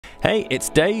Hey, it's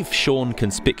Dave, Sean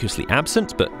conspicuously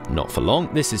absent, but not for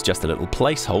long. This is just a little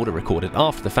placeholder recorded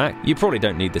after the fact. You probably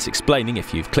don't need this explaining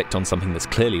if you've clicked on something that's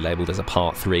clearly labelled as a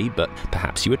part 3, but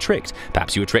perhaps you were tricked.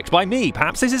 Perhaps you were tricked by me.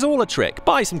 Perhaps this is all a trick.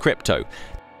 Buy some crypto.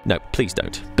 No, please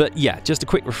don't. But yeah, just a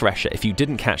quick refresher, if you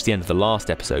didn't catch the end of the last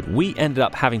episode, we ended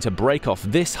up having to break off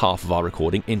this half of our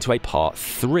recording into a part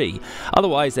 3.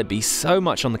 Otherwise, there'd be so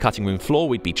much on the cutting room floor,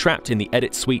 we'd be trapped in the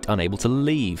edit suite, unable to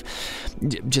leave.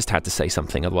 Just had to say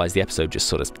something, otherwise the episode just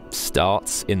sort of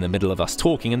starts in the middle of us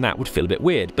talking, and that would feel a bit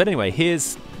weird. But anyway,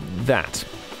 here's that,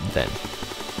 then.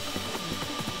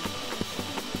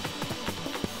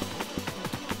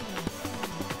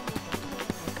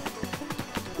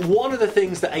 One of the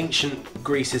things that ancient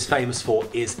Greece is famous for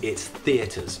is its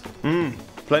theatres.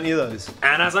 Plenty of those.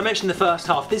 And as I mentioned in the first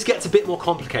half, this gets a bit more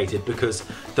complicated because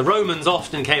the Romans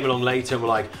often came along later and were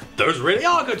like, those really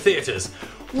are good theatres.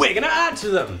 We're going to add to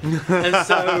them. And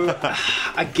so,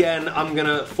 again, I'm going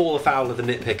to fall afoul of the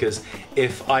nitpickers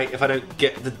if I don't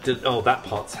get oh, that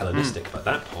part's Hellenistic, but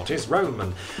that part is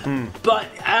Roman. But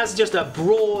as just a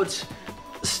broad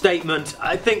statement,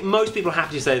 I think most people are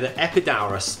happy to say that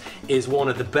Epidaurus is one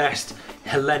of the best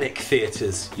Hellenic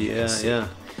theatres you can see.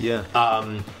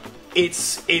 Yeah.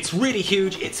 It's really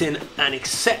huge. It's in an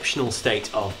exceptional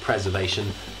state of preservation.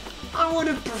 I would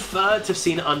have preferred to have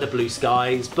seen it under blue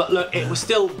skies, but look, it was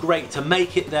still great to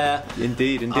make it there.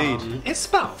 Indeed. It's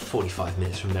about 45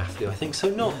 minutes from Naphtali, I think, so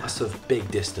not a sort of big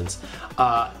distance.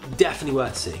 Definitely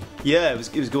worth seeing. Yeah, it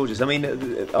was gorgeous. I mean,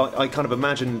 I kind of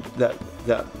imagined that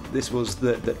this was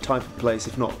the type of place,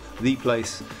 if not the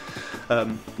place,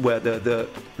 where the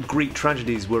Greek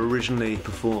tragedies were originally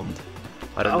performed.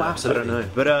 I don't know. Absolutely. I don't know.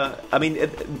 But I mean,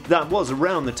 that was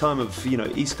around the time of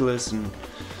Aeschylus and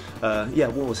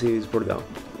what was he? He was probably about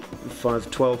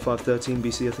 512, 513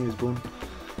 BC. I think he was born.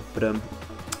 But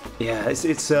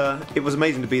it was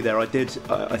amazing to be there. I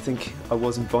think I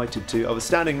was invited to. I was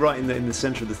standing right in the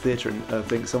centre of the theatre, and I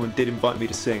think someone did invite me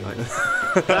to sing.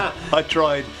 I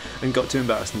tried and got too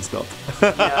embarrassed and stopped.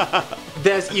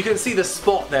 You can see the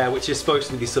spot there, which is supposed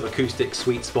to be sort of acoustic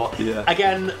sweet spot. Yeah.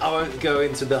 Again, I won't go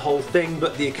into the whole thing,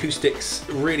 but the acoustics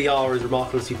really are as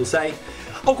remarkable as people say.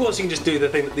 Of course, you can just do the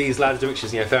thing that these lads do, which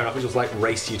is, fair enough, which was like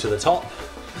race you to the top.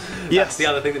 Yes. That's the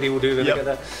other thing that people do when they get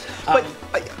there. But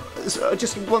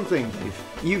just one thing, Dave.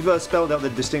 You've spelled out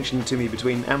the distinction to me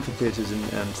between amphitheatres and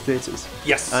theatres.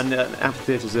 Yes. And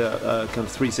amphitheatres are kind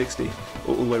of 360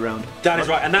 all the way around. That is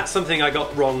right, and that's something I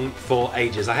got wrong for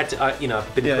ages. I had to, I've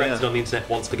been corrected on the internet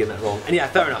once for getting that wrong. And yeah,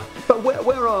 fair enough. But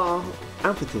where are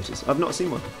amphitheatres? I've not seen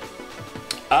one.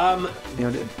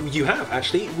 You have,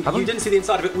 actually. You didn't see the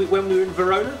inside of it when we were in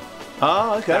Verona?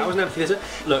 Ah, okay. That was an amphitheatre.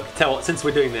 Look, tell what, since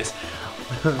we're doing this,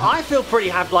 I feel pretty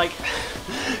happy, like,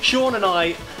 Sean and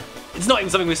I, it's not even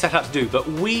something we set out to do, but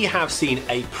we have seen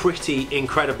a pretty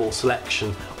incredible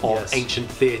selection of ancient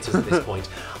theatres at this point.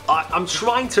 I'm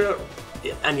trying to,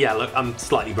 and yeah, look, I'm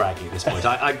slightly bragging at this point.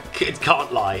 I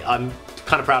can't lie. I'm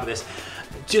kind of proud of this.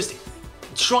 Just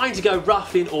trying to go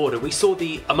roughly in order. We saw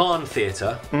the Aman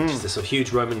Theatre, which is this sort of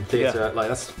huge Roman theatre. Like,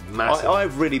 that's massive.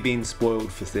 I've really been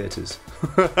spoiled for theatres.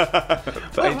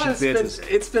 For ancient theatres.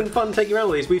 It's been fun taking around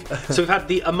all these. We've had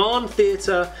the Aman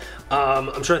Theatre.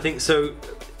 I'm trying to think. So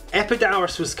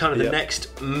Epidaurus was kind of the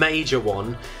next major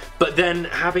one, but then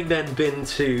having then been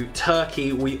to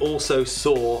Turkey, we also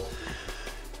saw,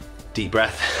 deep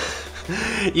breath.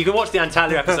 You can watch the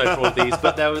Antalya episode for all of these,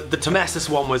 but the Tomessus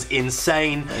one was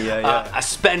insane.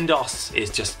 Aspendos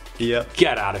is just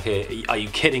get out of here. Are you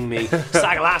kidding me?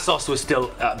 Sagalassos was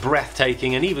still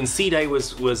breathtaking, and even Side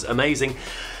was amazing.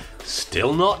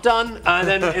 Still not done. And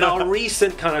then in our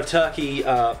recent kind of Turkey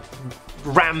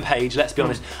rampage, let's be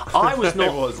honest, I was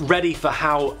not ready for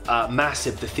how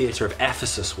massive the theatre of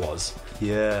Ephesus was.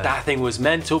 Yeah. That thing was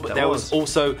mental, but there was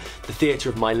also the theatre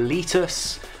of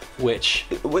Miletus, which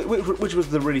was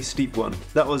the really steep one?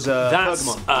 That was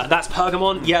Pergamon. That's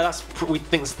Pergamon. Yeah, we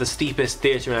think it's the steepest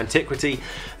theatre in antiquity.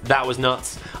 That was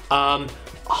nuts.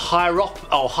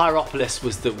 Hierapolis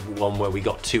was the one where we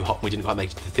got too hot and we didn't quite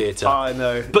make it to the theatre. I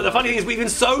know. But the funny thing is, we've been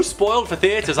so spoiled for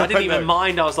theatres, I didn't even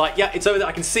mind. I was like, yeah, it's over there,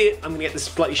 I can see it, I'm going to get this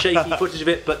slightly shaky footage of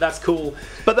it, but that's cool.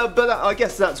 But I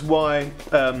guess that's why,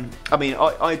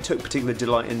 I took particular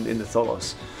delight in the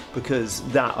Tholos, because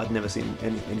that I'd never seen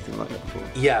anything like that before.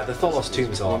 Yeah, the Tholos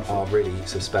tombs are really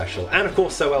so special. And of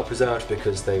course so well preserved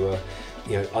because they were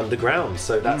underground,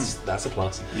 so that's a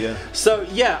plus. Yeah. So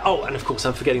yeah, and of course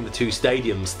I'm forgetting the two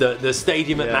stadiums, the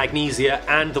stadium at Magnesia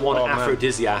and the one at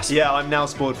Aphrodisias. Yeah, I'm now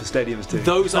spoiled for stadiums too.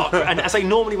 Those are, and I say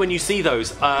normally when you see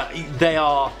those, they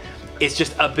are, it's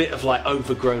just a bit of like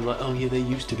overgrown, like, oh yeah, there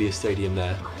used to be a stadium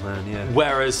there. Oh man, yeah.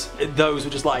 Whereas those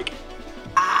were just like,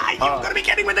 got to be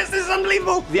kidding with this. This is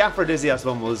unbelievable. The Aphrodisias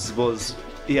one was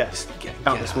yes,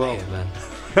 out of this world,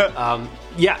 man.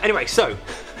 Yeah. Anyway, so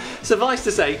suffice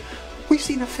to say, we've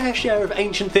seen a fair share of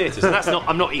ancient theatres, and that's not.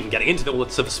 I'm not even getting into all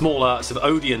the sort of smaller sort of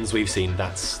Odeons we've seen.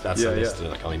 That's a list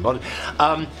that I can't even bother.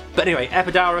 But anyway,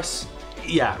 Epidaurus,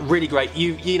 yeah, really great.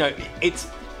 You know, it's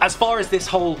as far as this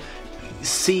whole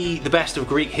see the best of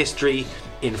Greek history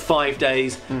in 5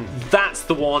 days. That's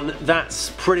the one.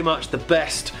 That's pretty much the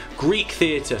best Greek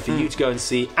theatre for you to go and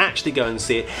see. Actually go and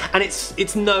see it, and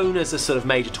it's known as a sort of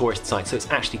major tourist site, so it's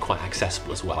actually quite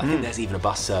accessible as well. I think there's even a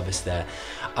bus service there.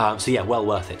 So yeah, well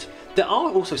worth it. There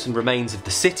are also some remains of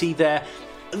the city there.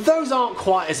 Those aren't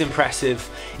quite as impressive.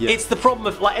 Yeah. It's the problem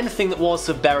of like anything that was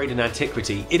sort of buried in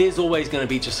antiquity. It is always going to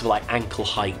be just sort of like ankle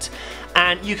height,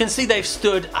 and you can see they've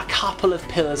stood a couple of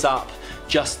pillars up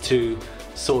just to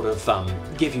sort of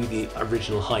give you the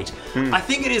original height. I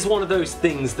think it is one of those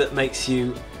things that makes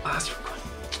you. I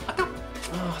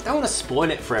don't want to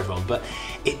spoil it for everyone, but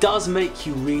it does make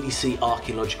you really see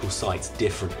archaeological sites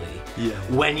differently. Yeah.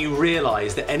 When you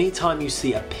realise that any time you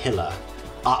see a pillar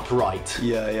upright,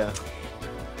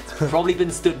 probably been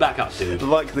stood back up, dude.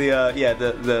 Like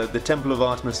the Temple of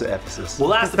Artemis at Ephesus. Well,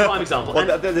 that's the prime example.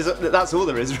 Well, that's all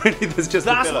there is, really. There's just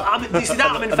a pillar. You see,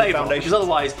 that I'm in favour of, because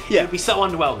otherwise it would be so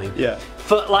underwhelming. Yeah.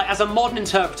 For like as a modern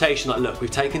interpretation, like look,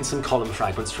 we've taken some column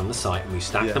fragments from the site and we've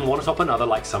stacked them one atop another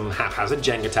like some haphazard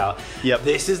Jenga tower. Yep.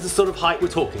 This is the sort of height we're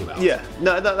talking about. Yeah.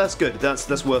 No, that's good.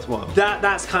 That's worthwhile.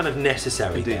 That's kind of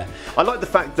necessary there. I like the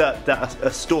fact that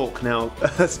a stork now,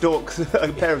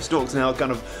 a pair of storks now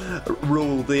kind of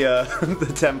rule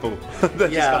the temple. They're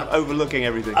just kind of overlooking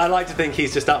everything. I like to think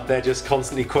he's just up there just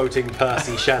constantly quoting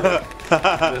Percy Shelley.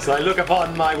 It's like, look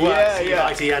upon my works,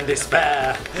 mighty and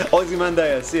despair.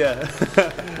 Ozymandias,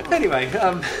 Anyway,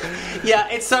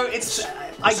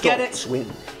 I get it.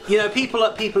 Win. You know, people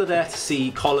are there to see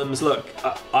columns. Look,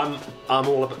 I'm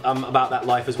about that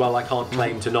life as well. I can't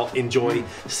claim to not enjoy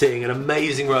seeing an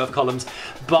amazing row of columns.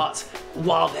 But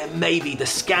while there may be the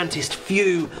scantest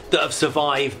few that have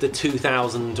survived the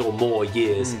 2,000 or more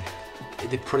years,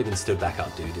 they've probably been stood back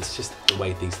up, dude. It's just the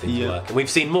way these things work. And we've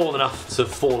seen more than enough sort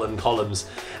of fallen columns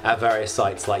at various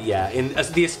sites. Like, in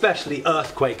the especially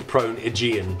earthquake-prone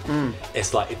Aegean,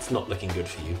 it's like, it's not looking good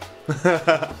for you.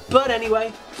 But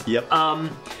anyway,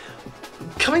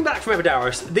 coming back from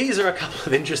Epidaurus, these are a couple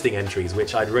of interesting entries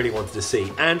which I'd really wanted to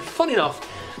see. And funny enough,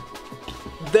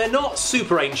 they're not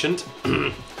super ancient,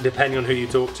 depending on who you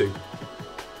talk to.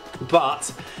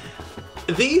 But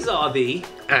these are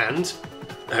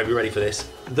I hope you're ready for this,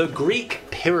 the Greek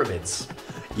pyramids.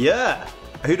 Yeah,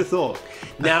 who'd have thought?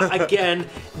 Now, again,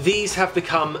 these have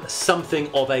become something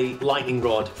of a lightning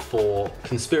rod for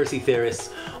conspiracy theorists,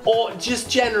 or just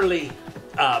generally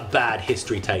bad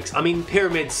history takes. I mean,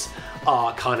 pyramids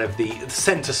are kind of the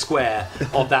centre square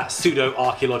of that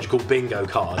pseudo-archaeological bingo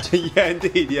card. Yeah,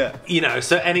 indeed, yeah. You know,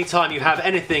 so anytime you have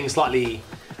anything slightly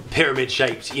pyramid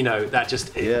shaped, you know, that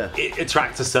just it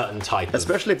attracts a certain type.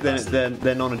 Especially if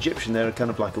they're non-Egyptian, they're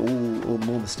kind of like all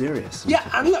more mysterious. Yeah,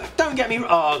 and look, don't get me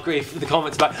grief, the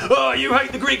comments about you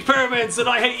hate the Greek pyramids and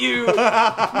I hate you.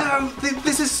 No,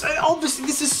 this is obviously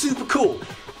super cool.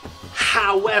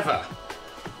 However,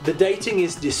 the dating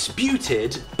is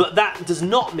disputed, but that does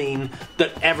not mean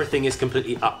that everything is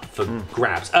completely up for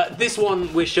grabs. This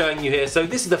one we're showing you here, so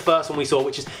this is the first one we saw,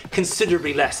 which is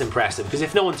considerably less impressive, because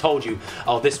if no one told you,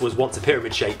 oh, this was once a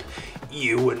pyramid shape,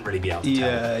 you wouldn't really be able to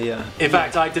tell. Yeah. In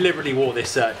fact, I deliberately wore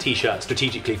this t-shirt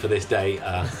strategically for this day.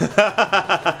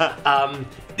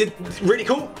 It's really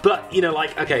cool, but you know,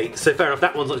 like, okay, so fair enough,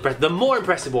 that one's not impressive. The more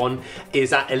impressive one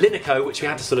is at Elinico, which we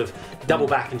had to sort of double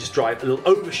back and just drive a little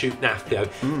overshoot Nafplio.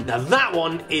 Now that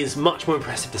one is much more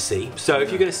impressive to see, so if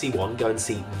you're going to see one, go and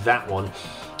see that one.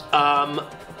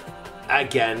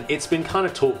 Again, it's been kind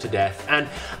of talked to death, and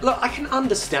look, I can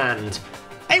understand.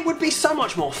 It would be so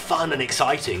much more fun and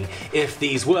exciting if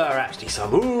these were actually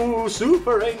some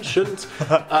super ancient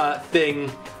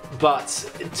thing. But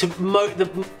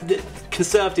the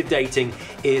conservative dating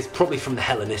is probably from the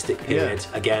Hellenistic period.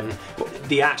 Again,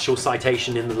 the actual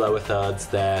citation in the lower thirds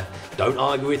there. Don't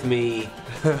argue with me.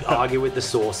 Argue with the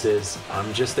sources.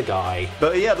 I'm just a guy.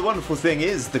 But yeah, the wonderful thing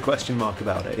is the question mark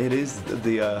about it. It is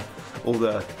all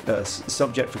the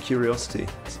subject for curiosity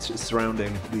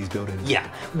surrounding these buildings.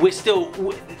 Yeah,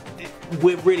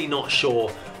 we're really not sure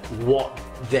what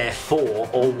they're for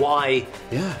or why.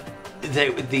 Yeah.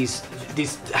 These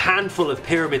handful of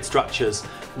pyramid structures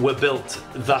were built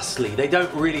thusly. They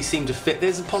don't really seem to fit.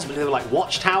 There's a possibility they were like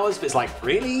watchtowers, but it's like,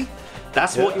 really?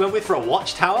 That's what you went with for a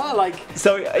watchtower? Like,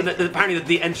 so apparently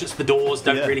the entrance to the doors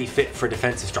don't really fit for a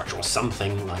defensive structure or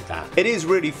something like that. It is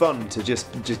really fun to just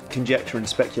conjecture and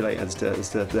speculate as to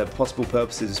their possible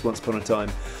purposes once upon a time.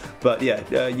 But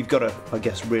yeah, you've got to, I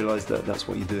guess, realise that that's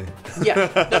what you're doing.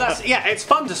 It's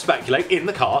fun to speculate in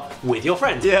the car with your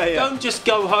friends. Yeah. Don't just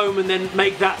go home and then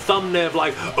make that thumbnail of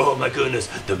like, oh my goodness,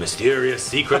 the mysterious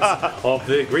secrets of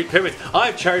the Greek pyramids.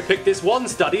 I've cherry-picked this one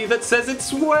study that says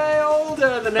it's way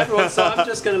older than everyone, so I'm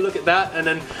just going to look at that and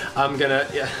then I'm going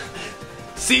to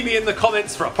see me in the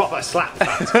comments for a proper slap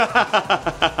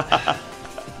fight.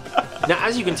 Now,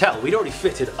 as you can tell, we'd already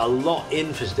fitted a lot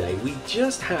in for today. We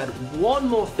just had one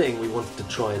more thing we wanted to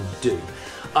try and do.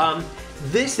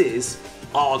 This is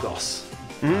Argos,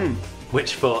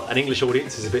 which for an English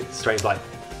audience is a bit strange. Like,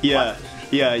 yeah,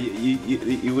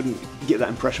 you wouldn't get that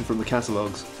impression from the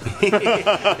catalogues.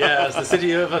 Yeah, it's the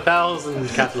city of 1,000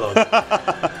 catalogues.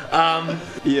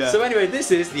 So anyway,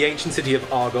 this is the ancient city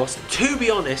of Argos. To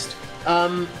be honest,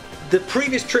 the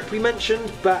previous trip we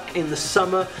mentioned back in the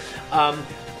summer,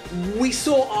 we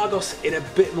saw Argos in a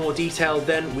bit more detail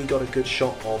then. We got a good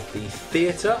shot of the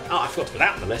theatre. Oh, I forgot to put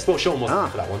that on the list. Well, Sean wasn't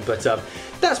for that one, but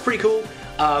that's pretty cool.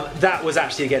 That was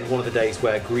actually, again, one of the days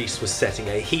where Greece was setting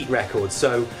a heat record,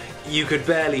 so you could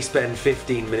barely spend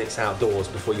 15 minutes outdoors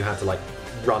before you had to, like,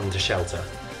 run to shelter.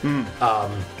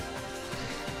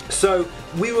 So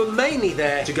we were mainly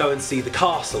there to go and see the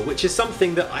castle, which is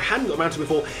something that I hadn't got around to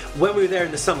before. When we were there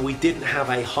in the summer, we didn't have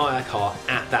a hire car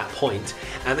at that point,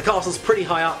 and the castle's pretty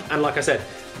high up, and like I said,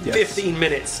 15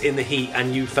 minutes in the heat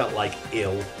and you felt like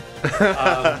ill.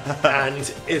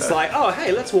 And it's like, oh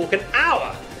hey, let's walk an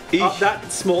hour up that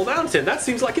small mountain. That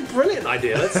seems like a brilliant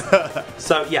idea.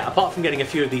 So yeah, apart from getting a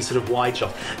few of these sort of wide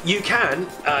shots, you can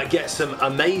get some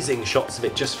amazing shots of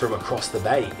it just from across the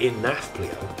bay in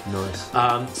Nafplio.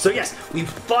 Nice. So yes, we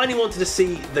finally wanted to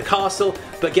see the castle,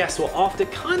 but guess what? After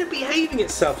kind of behaving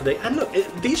itself today, and look,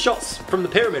 these shots from the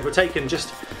pyramid were taken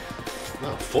just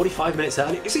 45 minutes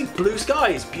early. You see blue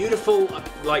skies, beautiful,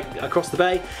 like across the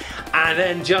bay, and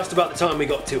then just about the time we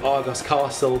got to Argos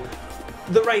Castle,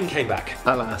 the rain came back.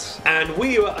 Alas. And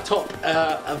we were atop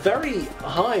a very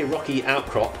high rocky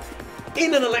outcrop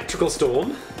in an electrical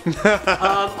storm.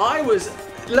 I was,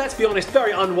 let's be honest,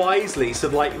 very unwisely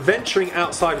sort of like venturing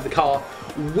outside of the car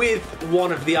with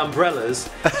one of the umbrellas,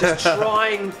 just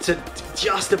trying to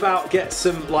just about get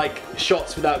some like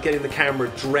shots without getting the camera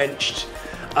drenched.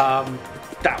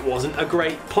 That wasn't a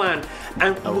great plan.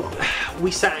 And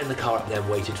we sat in the car up there and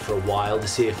waited for a while to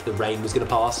see if the rain was going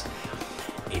to pass.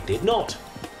 It did not.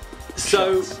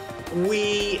 So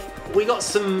we got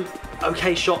some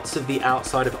okay shots of the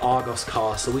outside of Argos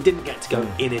Castle. We didn't get to go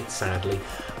in it, sadly.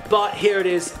 But here it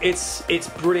is. It's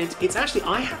brilliant. It's actually,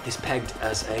 I had this pegged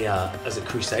as a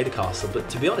Crusader castle, but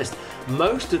to be honest,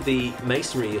 most of the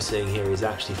masonry you're seeing here is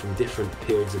actually from different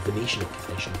periods of Venetian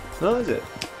occupation. Oh, is it?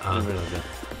 I didn't realise that.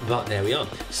 But there we are.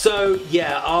 So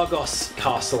yeah, Argos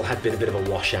Castle had been a bit of a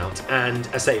washout, and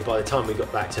I say by the time we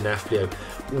got back to Nafplio,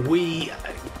 we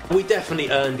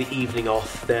definitely earned the evening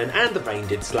off then, and the rain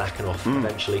did slacken off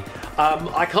eventually.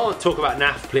 I can't talk about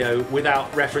Nafplio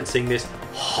without referencing this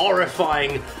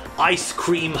horrifying ice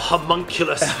cream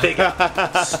homunculus figure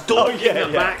stalking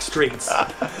the back streets.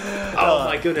 Oh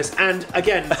my goodness. And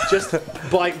again, just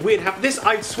by weird this,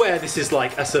 I swear this is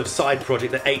like a sort of side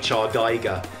project that H.R.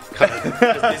 Geiger kind of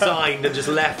has designed and just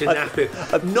left in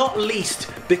Nafplio. Not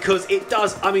least because it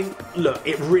does, I mean, look,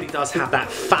 it really does have that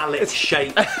phallic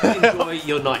shape. Enjoy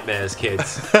your nightmares,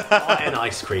 kids. Buy an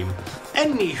ice cream.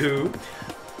 Anywho,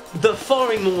 the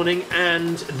following morning,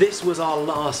 and this was our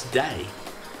last day,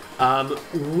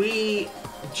 we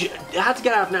had to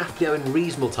get out of Nafplio in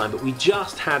reasonable time, but we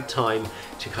just had time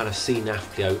to kind of see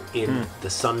Nafplio in the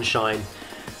sunshine.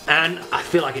 And I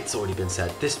feel like it's already been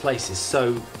said, this place is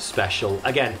so special.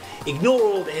 Again, ignore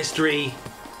all the history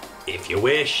if you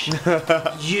wish.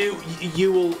 you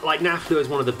will, like, Nafplio is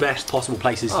one of the best possible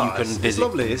places you can visit. It's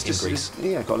lovely. It's just Greece.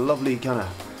 Got a lovely kind of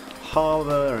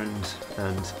harbour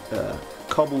and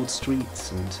cobbled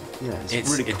streets, and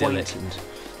it's really quaint and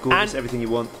gorgeous, everything you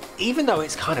want. Even though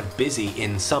it's kind of busy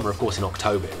in summer, of course in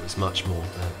October it was much more,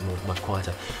 much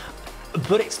quieter,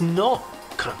 but it's not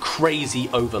kind of crazy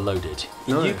overloaded.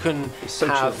 No, you can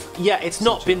it's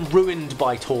not been ruined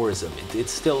by tourism.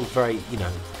 It's still very,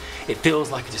 it feels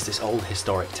like just this old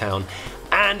historic town.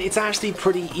 And it's actually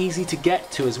pretty easy to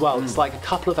get to as well. It's like a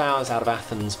couple of hours out of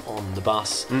Athens on the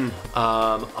bus.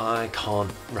 I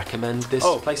can't recommend this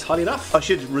place highly enough. I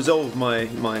should resolve my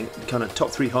kind of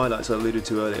top 3 highlights I alluded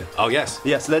to earlier. Oh yes.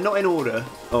 Yeah, so they're not in order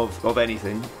of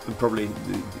anything. Probably,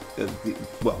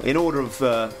 in order of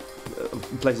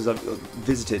places I've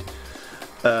visited.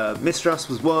 Mistras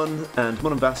was 1, and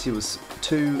Monemvasia was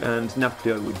 2, and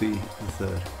Napoleon would be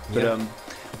the 3rd.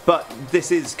 But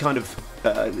this is kind of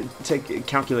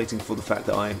calculating for the fact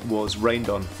that I was rained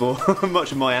on for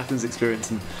much of my Athens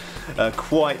experience, and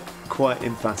quite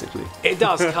emphatically. It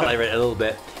does colour it a little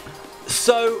bit.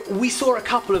 So we saw a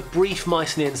couple of brief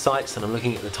Mycenaean sites, and I'm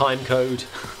looking at the time code.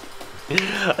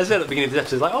 I said at the beginning of the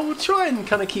episode, like, oh, we'll try and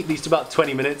kind of keep these to about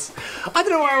 20 minutes. I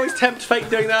don't know why I always tempt fate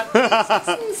doing that.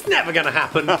 It's never going to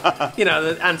happen. You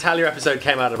know, the Antalya episode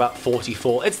came out at about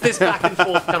 44. It's this back and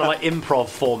forth kind of like improv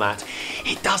format.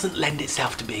 It doesn't lend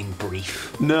itself to being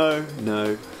brief. No.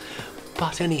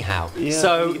 But anyhow, Yeah,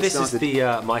 so this is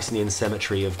the Mycenaean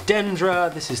cemetery of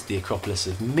Dendra, this is the Acropolis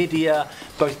of Mydia,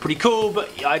 both pretty cool,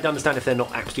 but I'd understand if they're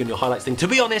not actually on your highlights thing. To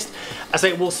be honest, I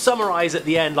say we'll summarise at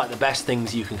the end like the best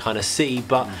things you can kind of see,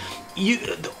 but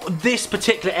this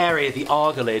particular area, the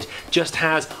Argolid, just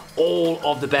has all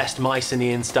of the best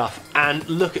Mycenaean stuff. And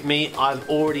look at me, I've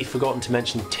already forgotten to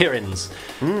mention Tiryns.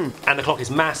 And the clock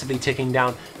is massively ticking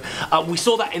down. We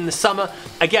saw that in the summer.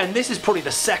 Again, this is probably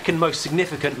the second most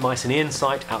significant Mycenaean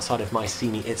site outside of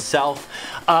Mycenae itself.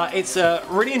 It's a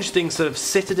really interesting sort of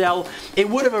citadel. It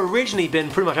would have originally been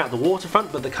pretty much out the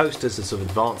waterfront, but the coasters have sort of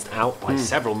advanced out by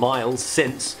several miles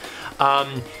since.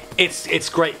 It's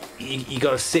great. You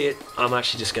got to see it. I'm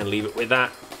actually just going to leave it with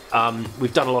that.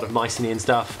 We've done a lot of Mycenaean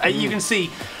stuff. You can see,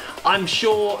 I'm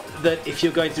sure that if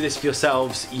you're going through this for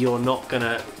yourselves, you're not going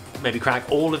to maybe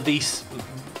crack all of these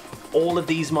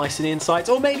Mycenaean sites,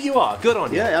 or maybe you are. Good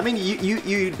on you. Yeah, I mean,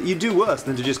 you do worse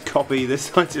than to just copy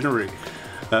this itinerary.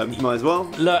 You might as well.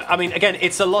 Look, I mean, again,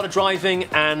 it's a lot of driving,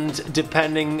 and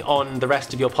depending on the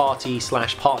rest of your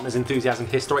party/partner's enthusiasm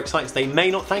for historic sites, they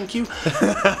may not thank you,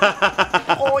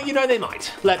 or they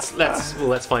might.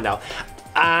 Let's find out.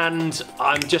 And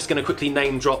I'm just going to quickly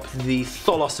name drop the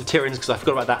Tholos of Tiryns because I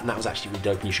forgot about that, and that was actually really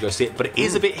dope, and you should go see it. But it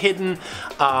is a bit hidden.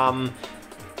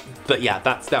 But yeah,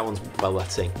 that one's well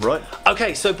worth seeing. Right.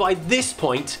 Okay, so by this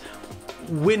point,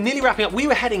 we're nearly wrapping up. We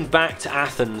were heading back to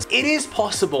Athens. It is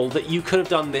possible that you could have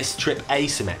done this trip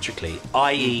asymmetrically,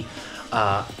 i.e.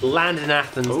 landed in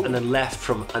Athens and then left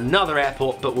from another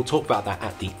airport, but we'll talk about that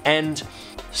at the end.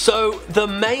 So the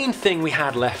main thing we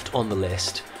had left on the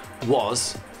list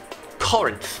was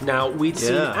Corinth. Now, we'd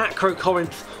seen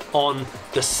Acro-Corinth on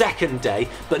the second day,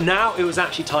 but now it was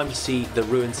actually time to see the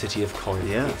ruined city of Corinth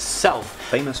itself.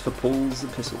 Famous for Paul's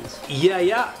epistles.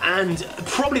 Yeah, and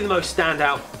probably the most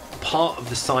standout part of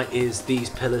the site is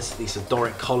these pillars, these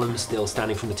Doric columns still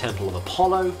standing from the Temple of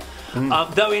Apollo.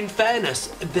 Though in fairness,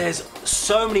 there's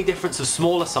so many different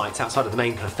smaller sites outside of the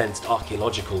main kind of fenced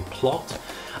archaeological plot,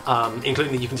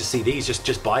 including that you can just see these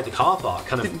just by the car park,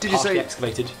 kind of did you say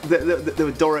excavated. There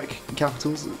were Doric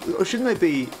capitals, or shouldn't they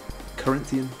be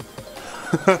Corinthian?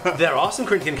 There are some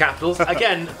Corinthian capitals.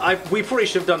 Again, we probably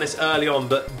should have done this early on,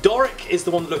 but Doric is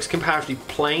the one that looks comparatively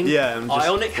plain. Yeah.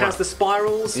 Ionic has the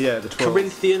spirals. Yeah, the 12.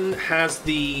 Corinthian has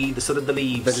the sort of the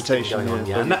leaves vegetation going on.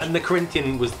 Yeah, and the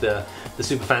Corinthian was the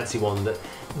super fancy one that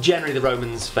generally the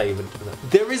Romans favoured.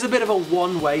 There is a bit of a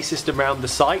one-way system around the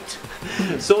site.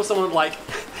 Saw someone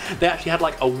they actually had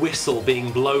a whistle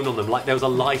being blown on them, like there was a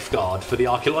lifeguard for the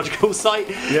archaeological site,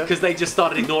 because they just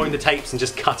started ignoring the tapes and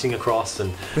just cutting across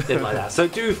and things like that. So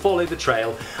do follow the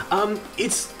trail.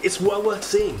 It's well worth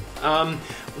seeing.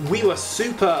 We were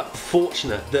super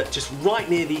fortunate that just right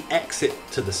near the exit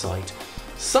to the site,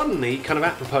 suddenly, kind of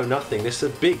apropos nothing, this is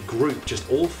a big group just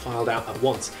all filed out at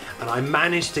once, and I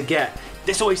managed to get.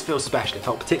 This always feels special. It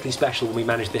felt particularly special when we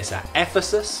managed this at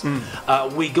Ephesus.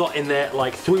 We got in there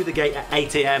through the gate at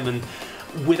 8 AM and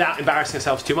without embarrassing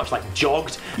ourselves too much,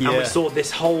 jogged, and we saw this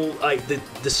whole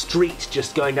the street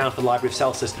just going down to the Library of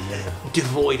Celsus,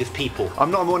 devoid of people.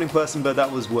 I'm not a morning person, but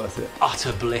that was worth it.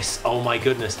 Utter bliss. Oh my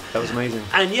goodness. That was amazing.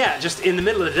 And just in the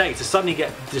middle of the day to suddenly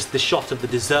get just the shot of the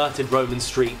deserted Roman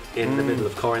street in the middle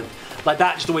of Corinth, that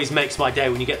just always makes my day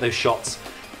when you get those shots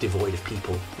devoid of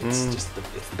people. It's just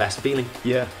it's the best feeling.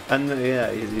 Yeah, and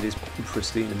it is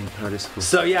pristine and paradisical.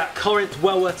 So Corinth,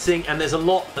 well worth seeing, and there's a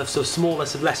lot of sort of smaller,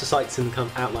 lesser sites in the kind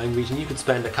of outlying region. You could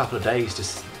spend a couple of days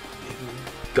just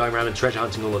going around and treasure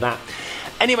hunting all of that.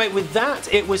 Anyway, with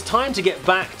that, it was time to get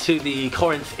back to the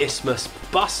Corinth Isthmus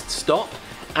bus stop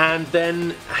and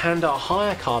then hand our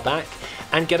hire car back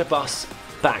and get a bus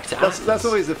back to Athens. That's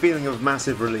always a feeling of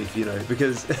massive relief,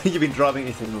 because you've been driving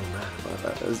and you think,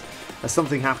 oh man, has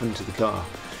something happened to the car,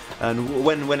 and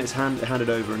when it's handed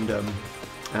over and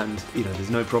there's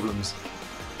no problems,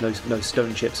 no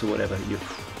stone chips or whatever,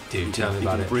 Dude, tell me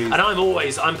about it. And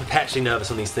I'm perpetually nervous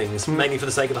on these things, mainly for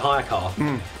the sake of the hire car.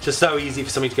 It's just so easy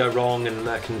for something to go wrong, and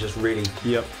that can just really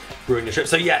ruin your trip.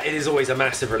 So it is always a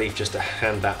massive relief just to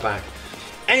hand that back.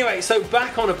 Anyway, so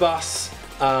back on a bus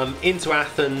into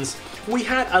Athens. We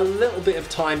had a little bit of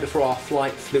time before our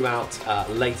flight flew out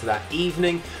later that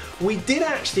evening. We did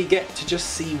actually get to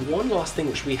just see one last thing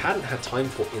which we hadn't had time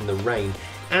for in the rain.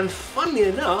 And funnily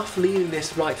enough, leaving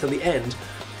this right till the end,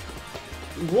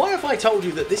 what if I told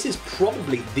you that this is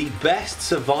probably the best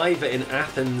survivor in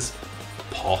Athens,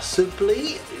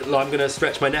 possibly, I'm going to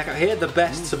stretch my neck out here, the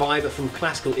best survivor from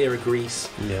classical era Greece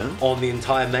on the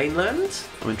entire mainland?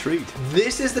 I'm intrigued.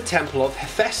 This is the Temple of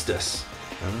Hephaestus.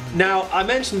 Now, I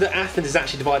mentioned that Athens is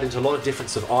actually divided into a lot of different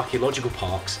sort of archaeological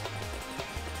parks,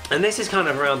 and this is kind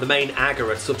of around the main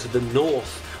agora, sort of to the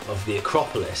north of the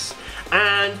Acropolis,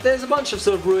 and there's a bunch of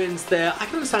sort of ruins there. I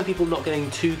can understand people not getting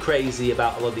too crazy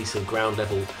about a lot of these sort of ground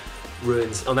level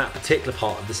ruins on that particular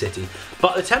part of the city,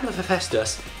 but the Temple of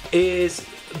Hephaestus is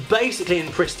basically in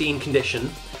pristine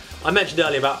condition. I mentioned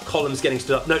earlier about columns getting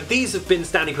stood up. No, these have been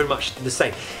standing pretty much the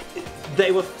same.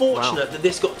 They were fortunate that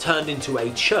this got turned into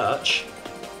a church.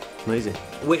 Amazing.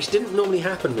 Which didn't normally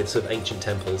happen with sort of ancient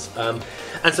temples. And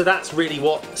so that's really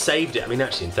what saved it. I mean,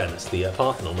 actually, in fairness, the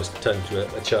Parthenon was turned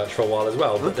into a church for a while as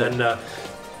well. But then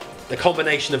the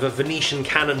combination of a Venetian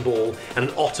cannonball and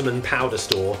an Ottoman powder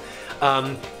store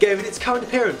gave it its current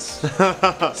appearance.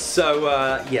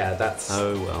 So, yeah, that's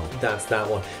that's that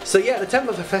one. So, yeah, the Temple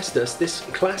of Hephaestus, this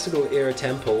classical era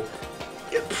temple,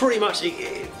 pretty much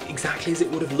exactly as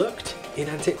it would have looked in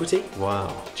antiquity.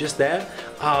 Wow. Just there.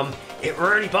 It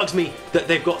really bugs me that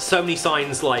they've got so many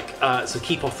signs like so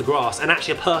keep off the grass, and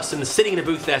actually a person sitting in a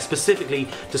booth there specifically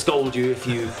to scold you if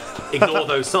you ignore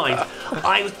those signs.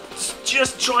 I was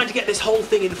just trying to get this whole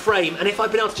thing in frame, and if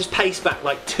I'd been able to just pace back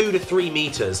like 2 to 3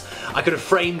 meters, I could have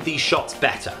framed these shots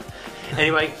better.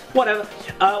 Anyway, whatever.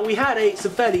 We had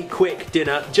some fairly quick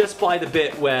dinner just by the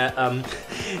bit where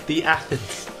the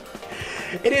Athens...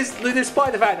 It is,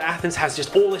 despite the fact that Athens has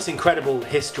just all this incredible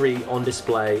history on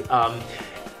display,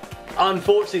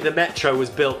 unfortunately the metro was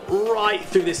built right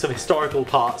through this sort of historical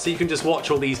part, so you can just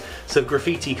watch all these sort of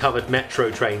graffiti-covered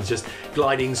metro trains just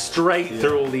gliding straight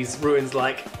through all these ruins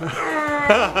like... It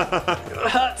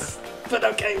hurts, but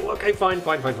okay, fine.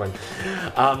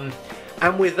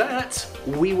 And with that,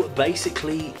 we were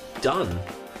basically done.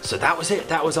 So that was it.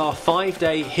 That was our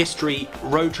 5-day history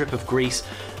road trip of Greece.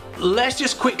 Let's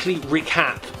just quickly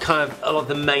recap kind of a lot of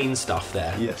the main stuff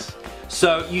there. Yes.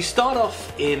 So you start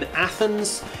off in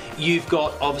Athens. You've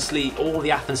got obviously all the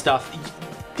Athens stuff.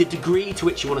 The degree to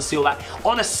which you want to see all that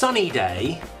on a sunny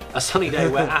day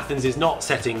where Athens is not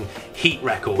setting heat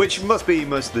records, which must be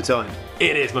most of the time.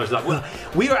 It is most of the time. Well,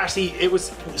 we were actually. It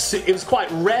was quite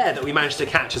rare that we managed to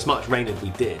catch as much rain as we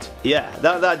did. Yeah,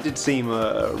 that did seem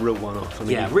a real one-off. I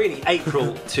mean, yeah, really,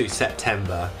 April to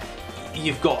September,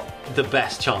 you've got the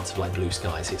best chance of like blue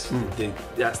skies. It's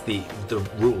that's the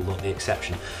rule, not the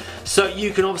exception. So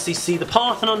you can obviously see the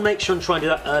Parthenon. Make sure and try and do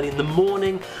that early in the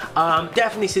morning.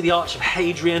 Definitely see the Arch of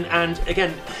Hadrian, and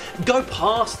again, go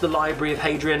past the Library of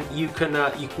Hadrian. You can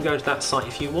go to that site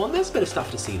if you want. There's a bit of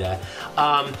stuff to see there,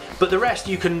 but the rest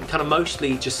you can kind of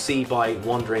mostly just see by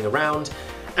wandering around,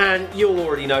 and you'll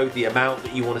already know the amount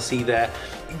that you want to see there.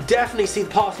 Definitely see the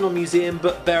Parthenon Museum,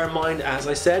 but bear in mind, as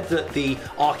I said, that the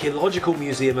Archaeological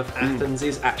Museum of Athens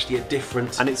is actually a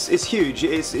different... And it's huge.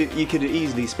 You could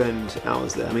easily spend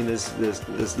hours there. I mean,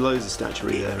 there's loads of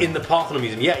statuary there. In the Parthenon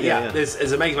Museum, yeah. There's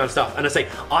an amazing amount of stuff. And I say,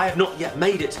 I have not yet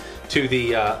made it to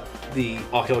the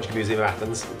Archaeological Museum of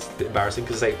Athens. It's a bit embarrassing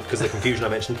because of the confusion I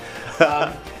mentioned.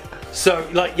 So,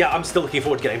 like, yeah, I'm still looking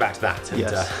forward to getting back to that. And,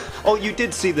 yes. Oh, you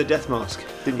did see the death mask,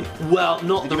 didn't you? Well,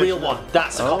 not the real one.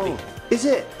 That's a copy. Is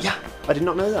it? Yeah. I did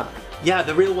not know that. Yeah,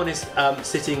 the real one is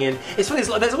sitting in. It's funny.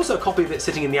 There's also a copy of it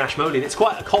sitting in the Ashmolean. It's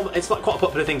quite a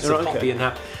popular thing to sort of copy and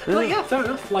have. Like, yeah, fair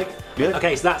enough. Like,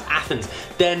 okay, so that's Athens.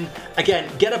 Then again,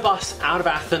 get a bus out of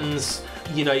Athens.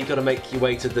 You know, you've got to make your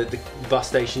way to the bus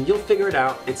station. You'll figure it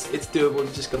out. It's doable.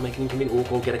 You've just got to make an inconvenient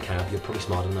walk or get a cab. You're probably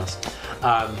smarter than us.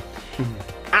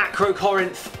 Acro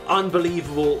Corinth,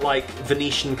 unbelievable, like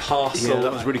Venetian castle. Yeah,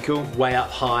 that was really cool. Way up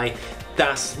high.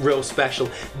 That's real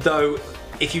special. Though,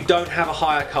 if you don't have a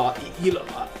hire car,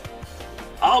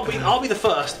 I'll be the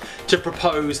first to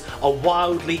propose a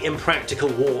wildly impractical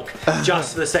walk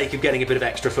just for the sake of getting a bit of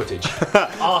extra footage.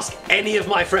 Ask any of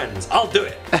my friends, I'll do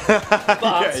it.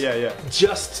 But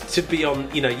just to be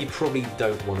on, you probably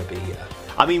don't want to be here.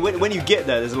 I mean, when you get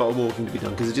there, there's a lot of walking to be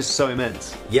done because it's just so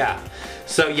immense. Yeah.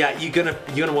 So yeah, you're gonna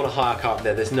want to hire a car up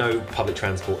there. There's no public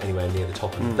transport anywhere near the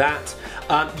top of that.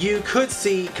 You could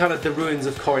see kind of the ruins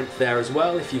of Corinth there as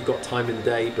well if you've got time in the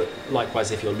day. But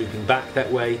likewise, if you're looping back that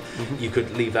way, you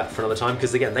could leave that for another time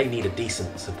because again, they need a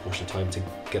decent portion of time to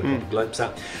get a glimpse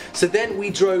at. So then we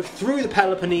drove through the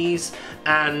Peloponnese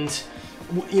and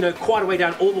quite a way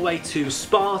down, all the way to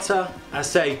Sparta. I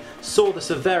say, saw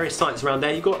the various sites around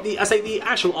there. You've got the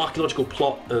actual archaeological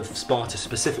plot of Sparta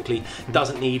specifically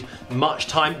doesn't need much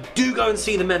time. Do go and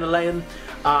see the Menelaean.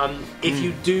 If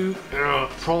you do,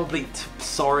 probably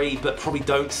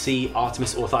don't see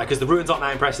Artemis or Thyia, because the ruins aren't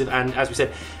that impressive, and as we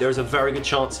said, there is a very good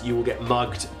chance you will get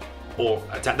mugged or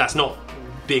attacked. That's not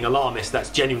being alarmist, that's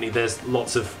genuinely, there's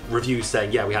lots of reviews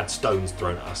saying, yeah, we had stones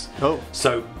thrown at us.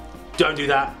 So don't do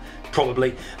that,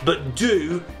 probably, but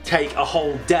do take a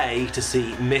whole day to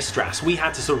see Mistras. We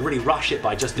had to sort of really rush it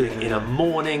by just doing it in a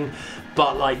morning,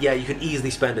 but like, yeah, you can easily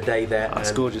spend a day there.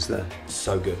 That's gorgeous there.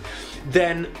 So good.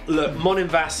 Then look,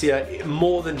 Monemvasia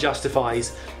more than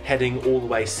justifies heading all the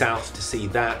way south to see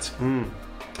that.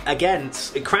 Again,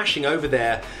 crashing over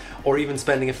there or even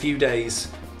spending a few days,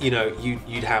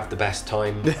 you'd have the best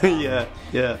time. Yeah.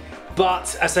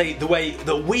 But I say, the way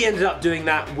that we ended up doing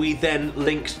that, we then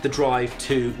linked the drive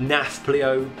to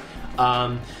Nafplio.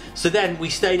 So then we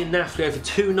stayed in Nafplio for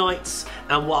 2 nights,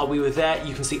 and while we were there,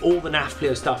 you can see all the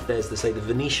Nafplio stuff. There's the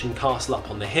Venetian castle up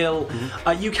on the hill.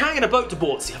 You can get a boat to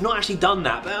Borzi. I've not actually done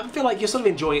that, but I feel like you're sort of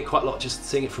enjoying it quite a lot, just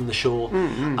seeing it from the shore.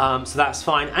 So that's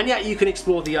fine. And yeah, you can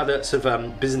explore the other sort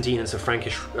of Byzantine and sort of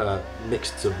Frankish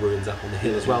mixed sort of ruins up on the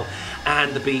hill as well,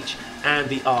 and the beach and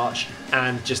the arch,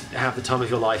 and just have the time of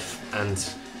your life,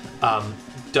 and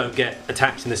don't get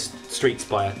attacked in the streets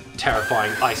by a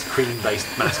terrifying ice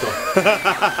cream-based mascot.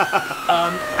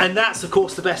 And that's, of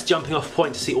course, the best jumping-off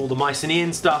point to see all the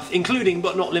Mycenaean stuff, including,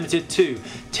 but not limited to,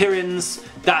 Tiryns.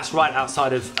 That's right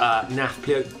outside of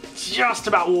Nafplio. Just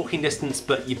about walking distance,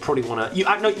 but you probably want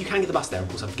to... No, you can get the bus there, of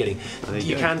course, I'm forgetting.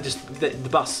 You can just... The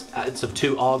bus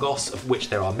to Argos, of which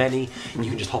there are many. You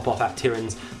can just hop off at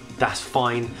Tiryns. That's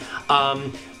fine.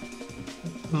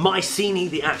 Mycenae,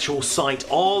 the actual site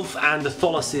of, and the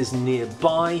Tholos is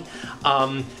nearby.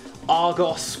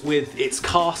 Argos with its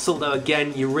castle, though,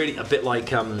 again, you're really a bit like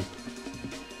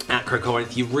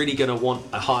Acrocorinth. You're really going to want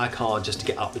a hire car just to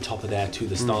get up the top of there to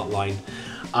the start line.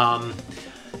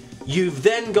 You've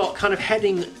then got kind of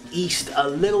heading east a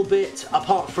little bit,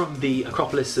 apart from the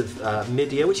Acropolis of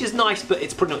Mydia, which is nice, but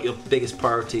it's probably not your biggest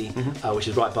priority, which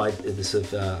is right by the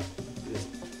sort of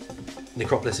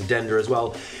Necropolis of Dender as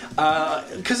well.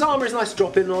 Kazama is nice to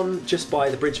drop in on, just by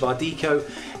the bridge of Ardiko.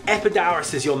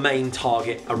 Epidaurus is your main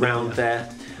target around there.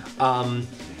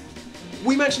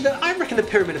 We mentioned that I reckon the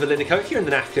Pyramid of Elinico, if you're in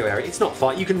the Nafplio area, it's not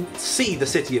far. You can see the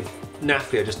city of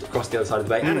Nafplio just across the other side of the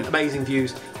bay, and amazing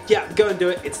views. Yeah, go and do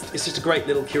it. It's just a great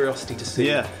little curiosity to see.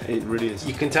 Yeah, it really is.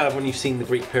 You can tell when you've seen the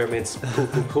Greek pyramids.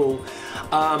 Cool.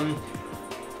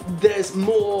 There's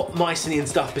more Mycenaean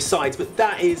stuff besides, but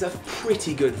that is a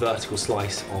pretty good vertical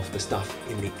slice of the stuff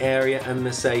in the area. And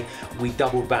let's say we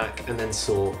doubled back and then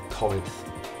saw Corinth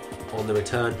on the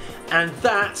return. And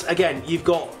that, again, you've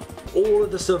got all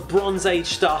of the sort of Bronze Age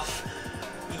stuff,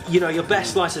 your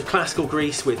best slice of classical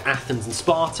Greece with Athens and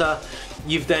Sparta.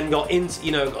 You've then got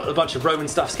a bunch of Roman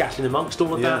stuff scattered in amongst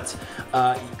all of that.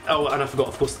 And I forgot,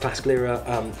 of course, the classical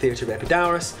era theatre of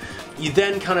Epidaurus. You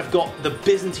then kind of got the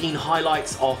Byzantine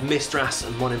highlights of Mistras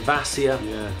and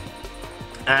Monemvasia.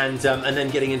 And then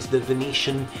getting into the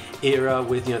Venetian era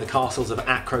with the castles of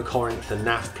Acrocorinth and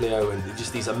Nafplio, and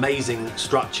just these amazing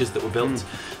structures that were built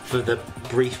for the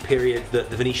brief period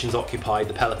that the Venetians occupied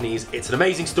the Peloponnese. It's an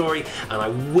amazing story, and I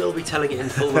will be telling it in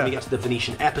full when we get to the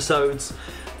Venetian episodes,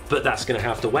 but that's going to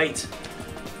have to wait.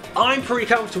 I'm pretty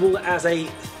comfortable that as a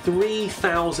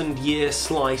 3,000-year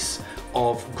slice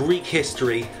of Greek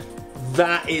history,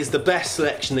 that is the best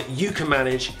selection that you can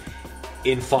manage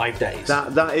in 5 days.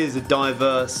 That is a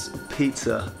diverse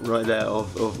pizza right there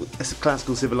of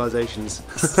classical civilizations.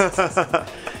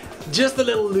 Just the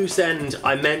little loose end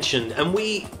I mentioned, and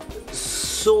we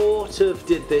sort of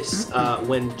did this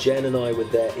when Jen and I were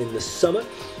there in the summer.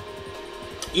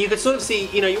 You could sort of see,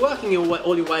 you're working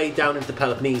all your way down into the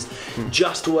Peloponnese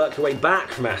just to work your way back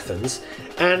from Athens,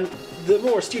 and the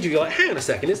more astute you're like, hang on a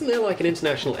second, isn't there like an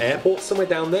international airport somewhere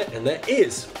down there? And there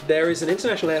is. There is an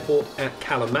international airport at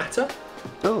Kalamata.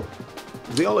 Oh,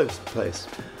 the olives place.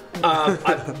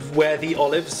 Where the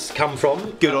olives come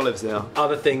from. Good olives they are.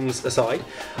 Other things aside.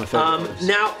 My favourite olives.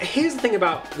 Now, here's the thing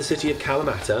about the city of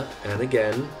Kalamata, and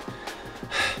again,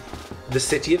 the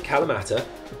city of Kalamata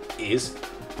is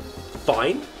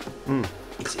fine.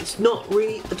 It's not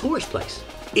really a tourist place.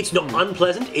 It's not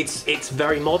unpleasant. It's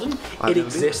very modern. It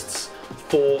exists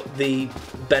for the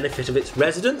benefit of its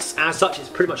residents. As such, it's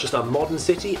pretty much just a modern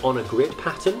city on a grid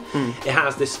pattern. It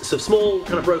has this sort of small,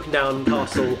 kind of broken down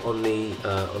castle on a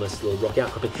little rocky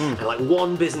outcropping, and like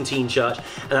one Byzantine church,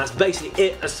 and that's basically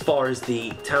it as far as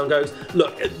the town goes.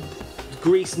 Look,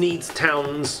 Greece needs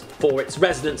towns for its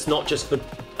residents, not just for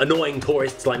annoying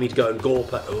tourists like me to go and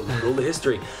gawp at all the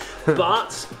history. But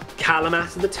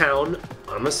Kalamata, the town,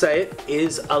 I must say it,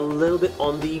 is a little bit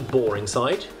on the boring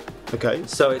side. Okay.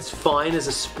 So it's fine as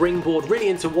a springboard really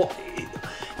into what...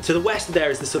 To the west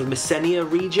there is the sort of Messenia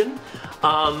region.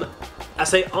 I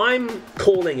say I'm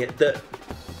calling it that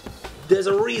there's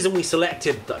a reason we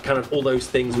selected that kind of all those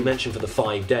things we mentioned for the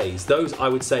 5 days. Those, I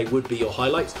would say, would be your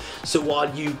highlights. So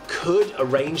while you could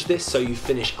arrange this so you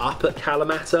finish up at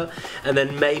Kalamata and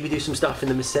then maybe do some stuff in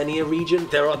the Messenia region,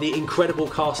 there are the incredible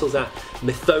castles at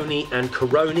Methone and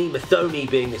Koroni. Methone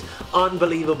being this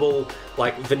unbelievable,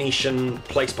 like, Venetian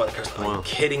place by the coast. Are you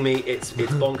kidding me? It's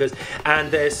bonkers. And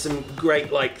there's some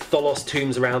great, like, Tholos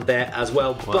tombs around there as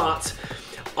well. Wow. But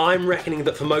I'm reckoning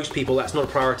that for most people that's not a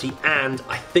priority, and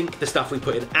I think the stuff we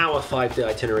put in our 5-day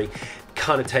itinerary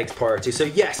kind of takes priority. So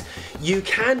yes, you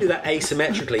can do that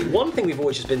asymmetrically. One thing we've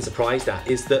always just been surprised at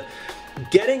is that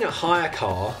getting a hire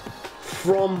car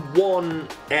from one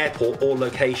airport or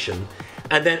location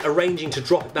and then arranging to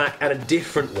drop it back at a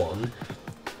different one,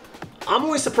 I'm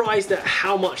always surprised at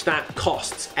how much that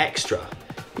costs extra.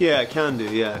 Yeah, it can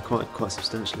do. Yeah, quite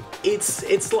substantially.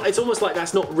 It's almost like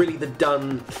that's not really the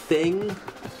done thing.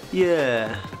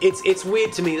 Yeah. It's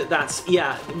weird to me that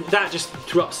just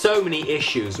threw up so many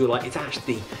issues. We're like, it's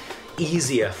actually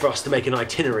easier for us to make an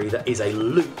itinerary that is a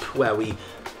loop where we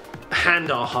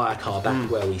hand our hire car back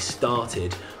where we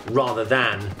started, rather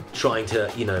than trying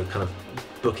to, you know, kind of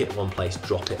book it at one place,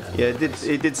 drop it. Yeah,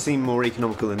 it did seem more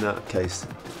economical in that case.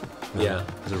 Yeah,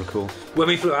 as I recall. When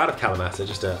we flew out of Kalamata,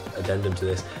 just an addendum to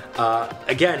this,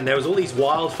 again, there was all these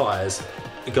wildfires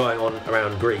going on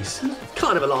around Greece.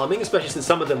 Kind of alarming, especially since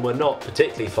some of them were not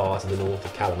particularly far to the north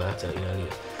of Kalamata, you know,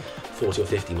 only 40 or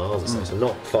 50 miles or so, so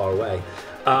not far away.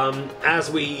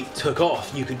 As we took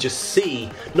off, you could just see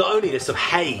not only this sort of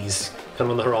haze kind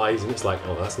of on the horizon, it's like,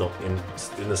 oh, that's not in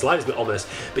the slightest bit ominous,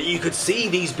 but you could see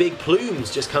these big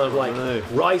plumes just kind of like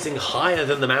rising higher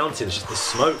than the mountains, just the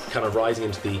smoke kind of rising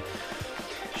into the...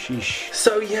 Sheesh.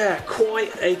 So yeah,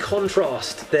 quite a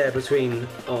contrast there between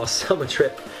our summer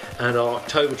trip and our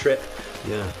October trip.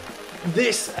 Yeah.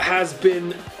 This has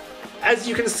been, as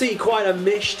you can see, quite a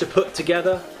mish to put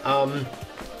together. I'm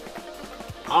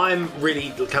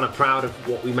really kind of proud of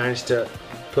what we managed to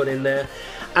put in there.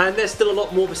 And there's still a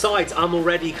lot more besides. I'm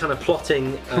already kind of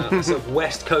plotting a sort of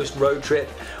West Coast road trip.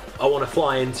 I want to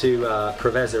fly into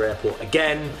Preveza Airport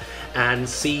again and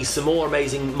see some more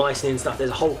amazing Mycenaean stuff. There's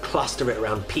a whole cluster of it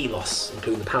around Pylos,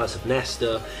 including the Palace of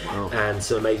Nestor, and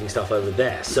some amazing stuff over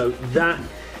there. So that,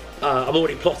 I'm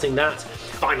already plotting that.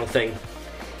 Final thing.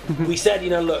 We said, you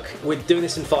know, look, we're doing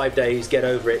this in 5 days, get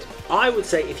over it. I would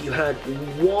say if you had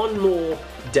one more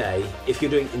day, if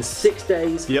you're doing it in 6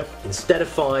 days, instead of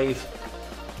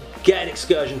 5, get an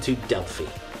excursion to Delphi.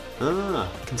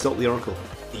 Consult the Oracle.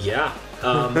 Yeah.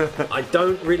 I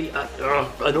don't really...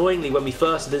 annoyingly, when we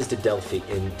first visited Delphi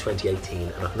in 2018,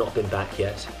 and I've not been back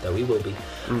yet, though we will be,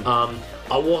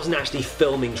 I wasn't actually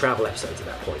filming travel episodes at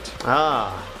that point.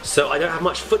 So I don't have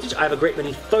much footage. I have a great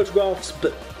many photographs,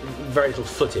 but very little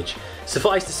footage.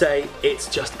 Suffice to say, it's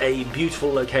just a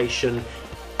beautiful location,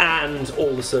 and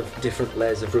all the sort of different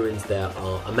layers of ruins there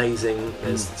are amazing.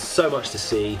 There's so much to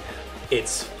see.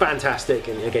 It's fantastic,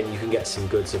 and again, you can get some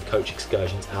good sort of coach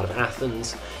excursions out of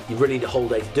Athens. You really need a whole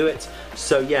day to do it.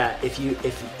 So yeah,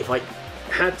 if I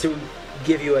had to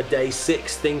give you a day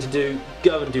 6 thing to do,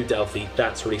 go and do Delphi.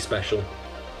 That's really special.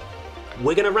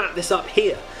 We're going to wrap this up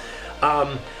here.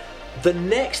 The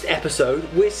next episode,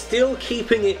 we're still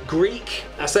keeping it Greek.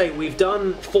 I say we've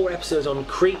done 4 episodes on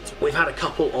Crete. We've had a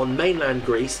couple on mainland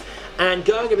Greece, and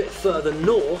going a bit further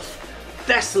north,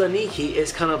 Thessaloniki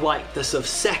is kind of like the sort of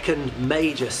second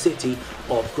major city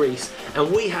of Greece,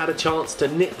 and we had a chance to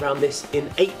nip around this in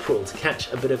April to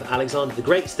catch a bit of Alexander the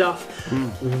Great stuff.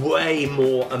 Way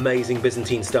more amazing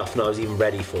Byzantine stuff than I was even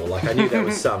ready for. Like, I knew there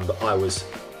was some, but I was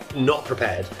not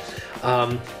prepared.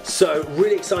 So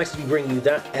really excited to be bringing you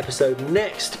that episode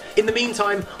next. In the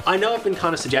meantime, I know I've been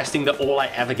kind of suggesting that all I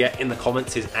ever get in the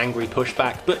comments is angry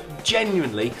pushback, but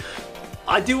genuinely,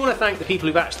 I do want to thank the people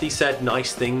who've actually said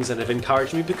nice things and have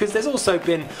encouraged me, because there's also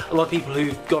been a lot of people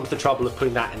who've gone to the trouble of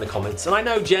putting that in the comments. And I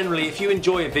know generally if you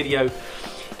enjoy a video,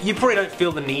 you probably don't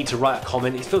feel the need to write a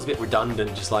comment. It feels a bit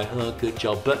redundant, just like, oh, good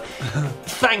job. But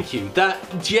thank you. That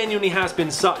genuinely has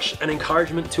been such an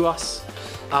encouragement to us.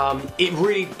 It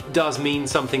really does mean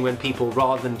something when people,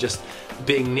 rather than just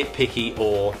being nitpicky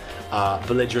or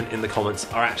belligerent in the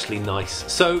comments are actually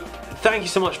nice. So thank you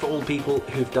so much for all the people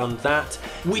who've done that.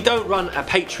 We don't run a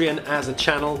Patreon as a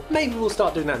channel. Maybe we'll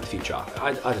start doing that in the future.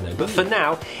 I don't know. But for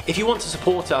now, if you want to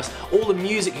support us, all the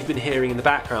music you've been hearing in the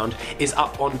background is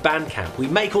up on Bandcamp. We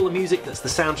make all the music that's the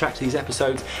soundtrack to these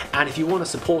episodes, and if you want to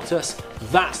support us,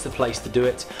 that's the place to do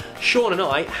it. Sean and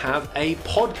I have a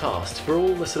podcast for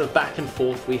all the sort of back and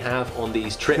forth we have on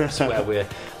these trips where we're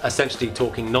essentially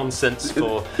talking nonsense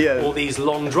for all these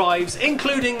long drives,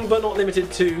 including but not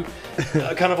limited to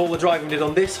kind of all the driving we did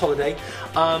on this holiday.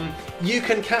 You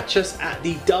can catch us at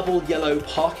the Double Yellow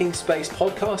Parking Space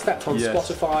podcast. That's on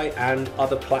Spotify and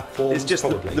other platforms. It's just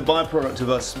the byproduct of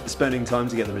us spending time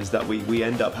together is that we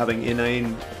end up having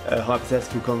inane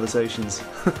hypothetical conversations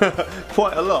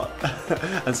quite a lot.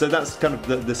 And so that's kind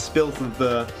of the filth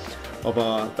of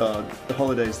our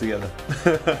holidays together.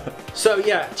 So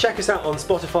yeah, check us out on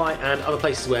Spotify and other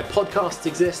places where podcasts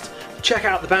exist. Check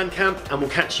out the Bandcamp, and we'll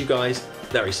catch you guys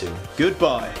very soon.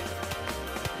 Goodbye.